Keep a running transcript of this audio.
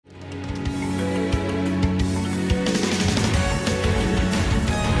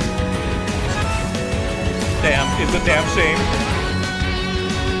damn shame.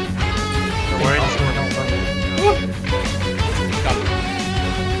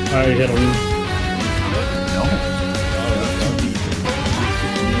 Alright, hit him.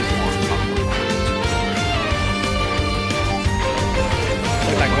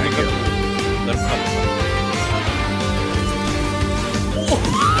 Let him come.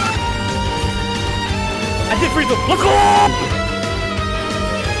 I did freeze him. Let's go!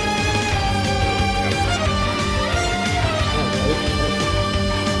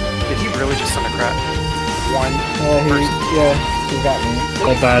 Did he really just send a crat? One. Yeah, he got me.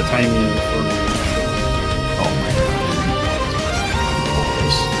 All bad timing for me. Oh my god.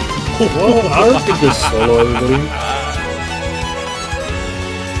 Whoa, I don't think this solo, everybody.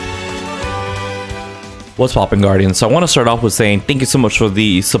 What's poppin', Guardians? So I want to start off with saying thank you so much for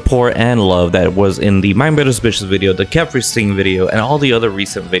the support and love that was in the Mind Better Suspicious video, the Kept Freezing video, and all the other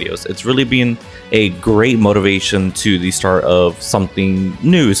recent videos. It's really been a great motivation to the start of something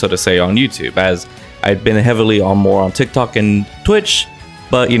new, so to say, on YouTube, as I've been heavily more on TikTok and Twitch,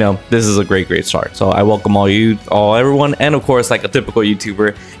 but you know, this is a great start. So I welcome everyone, and of course, like a typical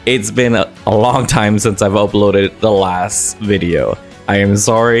YouTuber, it's been a long time since I've uploaded the last video. I am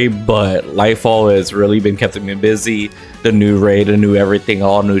sorry, but Lightfall has really been keeping me busy. The new raid, the new everything,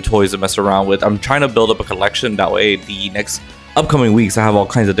 all new toys to mess around with. I'm trying to build up a collection. That way, the next upcoming weeks, I have all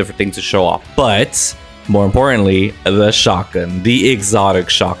kinds of different things to show off. But more importantly, the shotgun, the exotic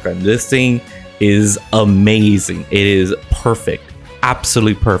shotgun. This thing is amazing. It is perfect,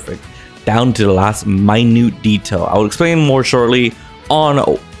 absolutely perfect, down to the last minute detail. I will explain more shortly on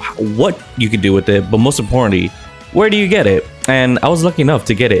what you can do with it, but most importantly, where do you get it? And I was lucky enough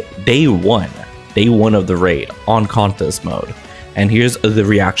to get it day one of the raid on contest mode. And here's the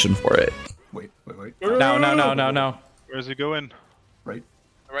reaction for it. Wait. No. Where's he going? Right.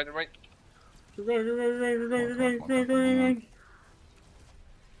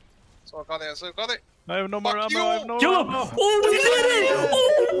 So got there. I have no more ammo. you. I have no Kill him! ammo. Oh, we did it! Oh,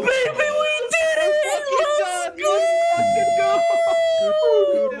 baby, we did it!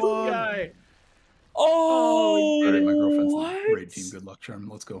 Good one. Oh, Alright, my girlfriend's what? in the raid team. Good luck, Charm.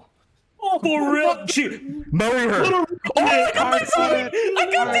 Let's go. Oh, for real? Marry her. Oh, I got my son! I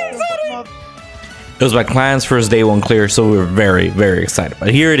got the exotic! It was my clan's first day one clear, so we were very excited.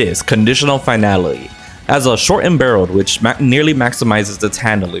 But here it is, Conditional Finality. As a short and barreled, which nearly maximizes its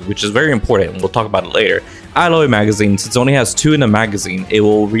handling, which is very important, and we'll talk about it later. Alloy magazine, since it only has 2 in the magazine, it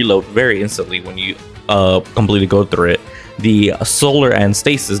will reload very instantly when you completely go through it. The solar and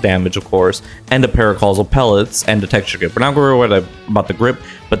stasis damage, of course, and the paracausal pellets and the texture grip. We're not going to worry about the grip,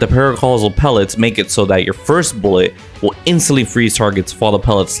 but the paracausal pellets make it so that your first bullet will instantly freeze targets while the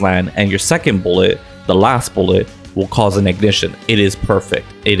pellets land, and your second bullet, the last bullet, will cause an ignition. It is perfect.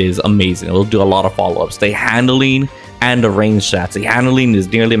 It is amazing. It'll do a lot of follow-ups. The handling and the range stats. The handling is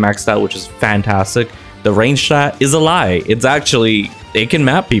nearly maxed out, which is fantastic. The range stat is a lie. It's actually, it can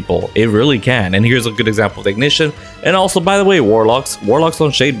map people. It really can. And here's a good example of the ignition. And also, by the way, Warlocks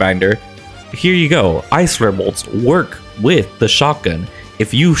on Shadebinder, here you go. Ice flare bolts work with the shotgun.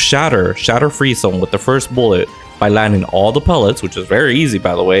 If you shatter freeze someone with the first bullet by landing all the pellets, which is very easy,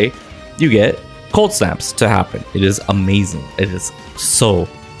 by the way, you get cold snaps to happen. It is amazing. It is so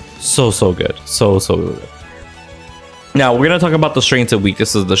good. So good. Now, we're going to talk about the strengths and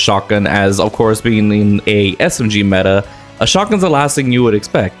weaknesses of the shotgun, as, of course, being in a SMG meta, a shotgun's the last thing you would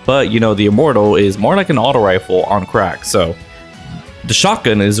expect, but, you know, the Immortal is more like an auto rifle on crack, so the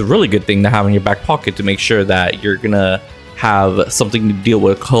shotgun is a really good thing to have in your back pocket to make sure that you're going to have something to deal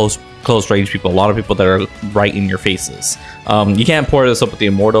with close range people, a lot of people that are right in your faces. You can't pair this up with the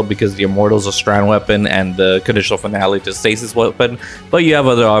Immortal because the Immortal is a strand weapon and the Conditional Finality is a stasis weapon, but you have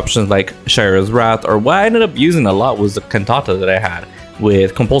other options like Shira's Wrath, or what I ended up using a lot was the Cantata that I had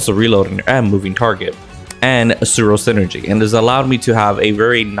with compulsive reloading and moving target, and Suro Synergy, and this allowed me to have a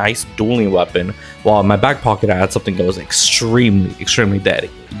very nice dueling weapon, while in my back pocket I had something that was extremely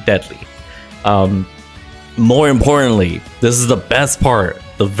deadly. More importantly, this is the best part,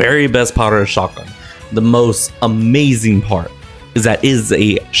 the very best part of the shotgun. The most amazing part is that it is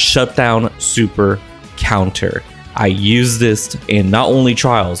a shutdown super counter. I use this in not only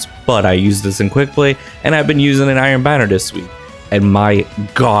trials, but I use this in quick play, and I've been using an Iron Banner this week. And my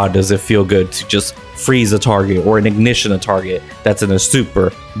god, does it feel good to just freeze a target or an ignition a target that's in a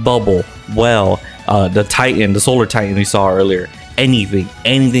super bubble well. The Titan, the Solar Titan we saw earlier,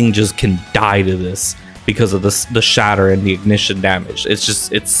 anything just can die to this because of the shatter and the ignition damage.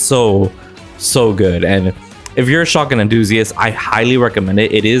 It's so good. And if you're a shotgun enthusiast, I highly recommend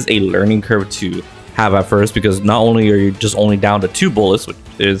it. It is a learning curve to have at first, because not only are you just only down to 2 bullets, which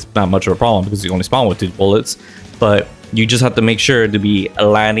is not much of a problem because you only spawn with 2 bullets, but you just have to make sure to be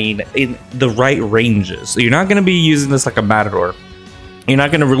landing in the right ranges. So you're not going to be using this like a matador. You're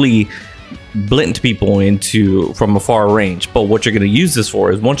not going to really blint people from a far range, but what you're going to use this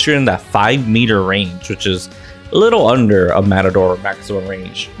for is once you're in that 5 meter range, which is a little under a matador maximum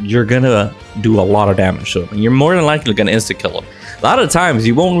range, you're going to do a lot of damage to them, and you're more than likely going to insta kill them. A lot of times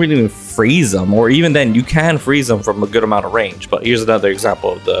you won't really freeze them, or even then you can freeze them from a good amount of range. But here's another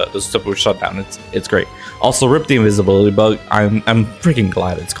example of the super shutdown. It's great. Also, rip the invisibility bug. I'm freaking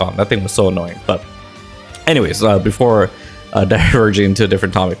glad it's gone. That thing was so annoying. But anyways, before diverging into a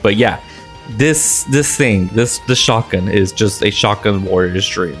different topic, but yeah, this shotgun is just a shotgun warrior's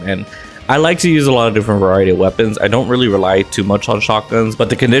dream, and I like to use a lot of different variety of weapons. I don't really rely too much on shotguns, but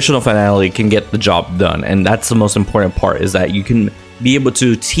the conditional finality can get the job done, and that's the most important part, is that you can be able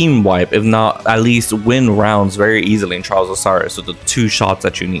to team wipe, if not at least win rounds very easily in Trials of Osiris with the 2 shots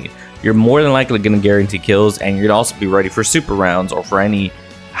that you need. You're more than likely going to guarantee kills, and you'd also be ready for super rounds or for any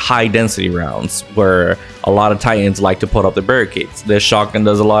high density rounds where a lot of Titans like to put up the barricades. This shotgun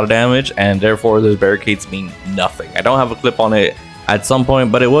does a lot of damage, and therefore those barricades mean nothing. I don't have a clip on it at some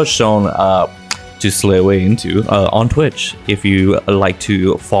point, but it was shown to slay away into on Twitch. If you like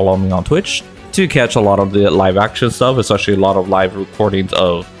to follow me on Twitch to catch a lot of the live action stuff, especially a lot of live recordings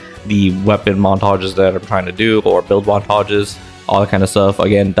of the weapon montages that I'm trying to do, or build montages, all that kind of stuff.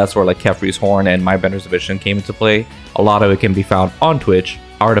 Again, that's where like Kefri's Horn and My Bender's Division came into play. A lot of it can be found on Twitch,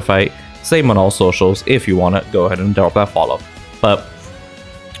 Artiphite, same on all socials. If you want to go ahead and drop that follow. But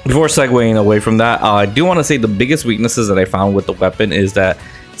before segueing away from that, I do want to say the biggest weaknesses that I found with the weapon is that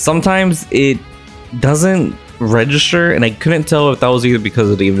sometimes it doesn't register, and I couldn't tell if that was either because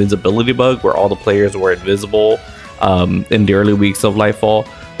of the invisibility bug where all the players were invisible in the early weeks of Lightfall,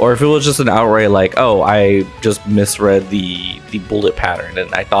 or if it was just an outright like, oh, I just misread the bullet pattern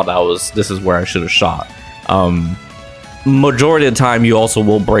and I thought this is where I should have shot. Majority of the time you also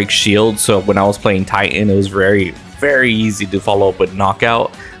will break shields, so when I was playing Titan it was very easy to follow up with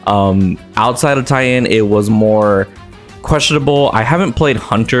knockout. Outside of Titan it was more questionable. I haven't played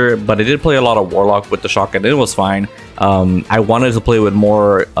Hunter, but I did play a lot of Warlock with the shotgun. It was fine. I wanted to play with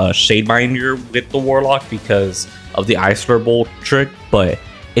more Shadebinder with the Warlock because of the Ice Flare Bolt trick, but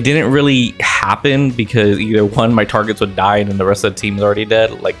it didn't really happen because either one, my targets would die and then the rest of the team is already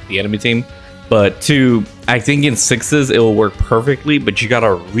dead, like the enemy team. But 2, I think in 6s it will work perfectly, but you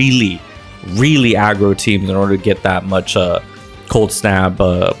gotta really aggro teams in order to get that much cold snap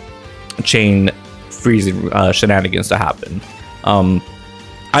chain freezing shenanigans to happen.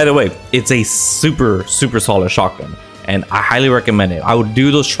 Either way, it's a super solid shotgun, and I highly recommend it. I would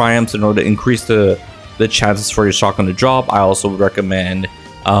do those triumphs in order to increase the chances for your shotgun to drop. I also would recommend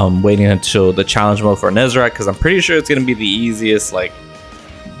waiting until the challenge mode for Nezrak, because I'm pretty sure it's going to be the easiest. Like,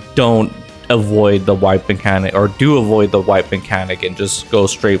 don't avoid the wipe mechanic, or do avoid the wipe mechanic and just go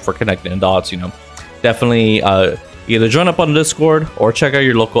straight for connecting dots. You know, definitely either join up on Discord or check out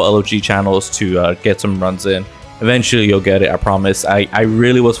your local LOG channels to get some runs in. Eventually you'll get it, I promise. I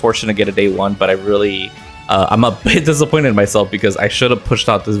really was fortunate to get a day 1, but I'm a bit disappointed in myself because I should have pushed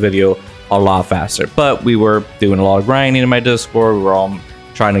out this video a lot faster. But we were doing a lot of grinding in my Discord. We were all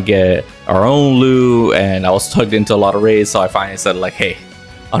trying to get our own loot, and I was tugged into a lot of raids, so I finally said like, hey,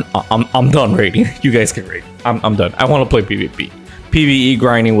 I'm done raiding. You guys can raid. I'm done. I want to play PvP. PvE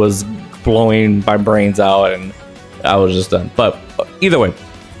grinding was blowing my brains out, and I was just done. But either way,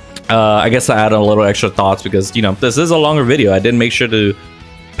 I guess I added a little extra thoughts because, you know, this is a longer video. I did make sure to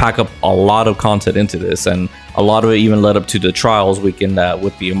pack up a lot of content into this, and a lot of it even led up to the trials weekend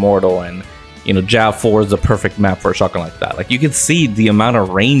with the Immortal, and you know, Jav 4 is the perfect map for a shotgun like that. Like, you can see the amount of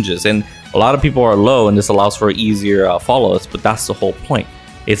ranges, and a lot of people are low, and this allows for easier follow-ups, but that's the whole point.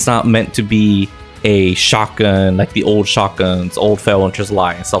 It's not meant to be a shotgun like the old shotguns, old Felwinter's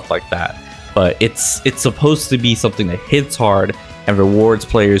Lie and stuff like that, but it's supposed to be something that hits hard and rewards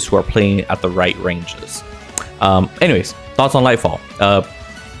players who are playing at the right ranges. Anyways, thoughts on Lightfall?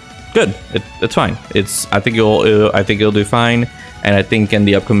 Good. It's fine. I think it'll do fine, and I think in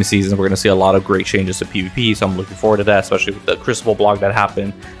the upcoming seasons we're going to see a lot of great changes to PvP. So I'm looking forward to that, especially with the Crucible blog that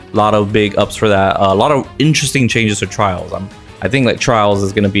happened. A lot of big ups for that. A lot of interesting changes to Trials. I think like Trials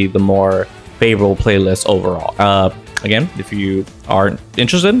is going to be the more favorable playlist overall. Again, if you are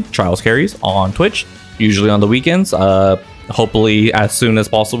interested, Trials carries on Twitch, usually on the weekends. Hopefully as soon as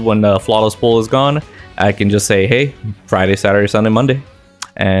possible when the Flawless Pull is gone, I can just say, hey, Friday, Saturday, Sunday, Monday.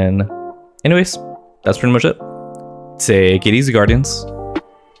 And anyways, that's pretty much it. Take it easy, Guardians.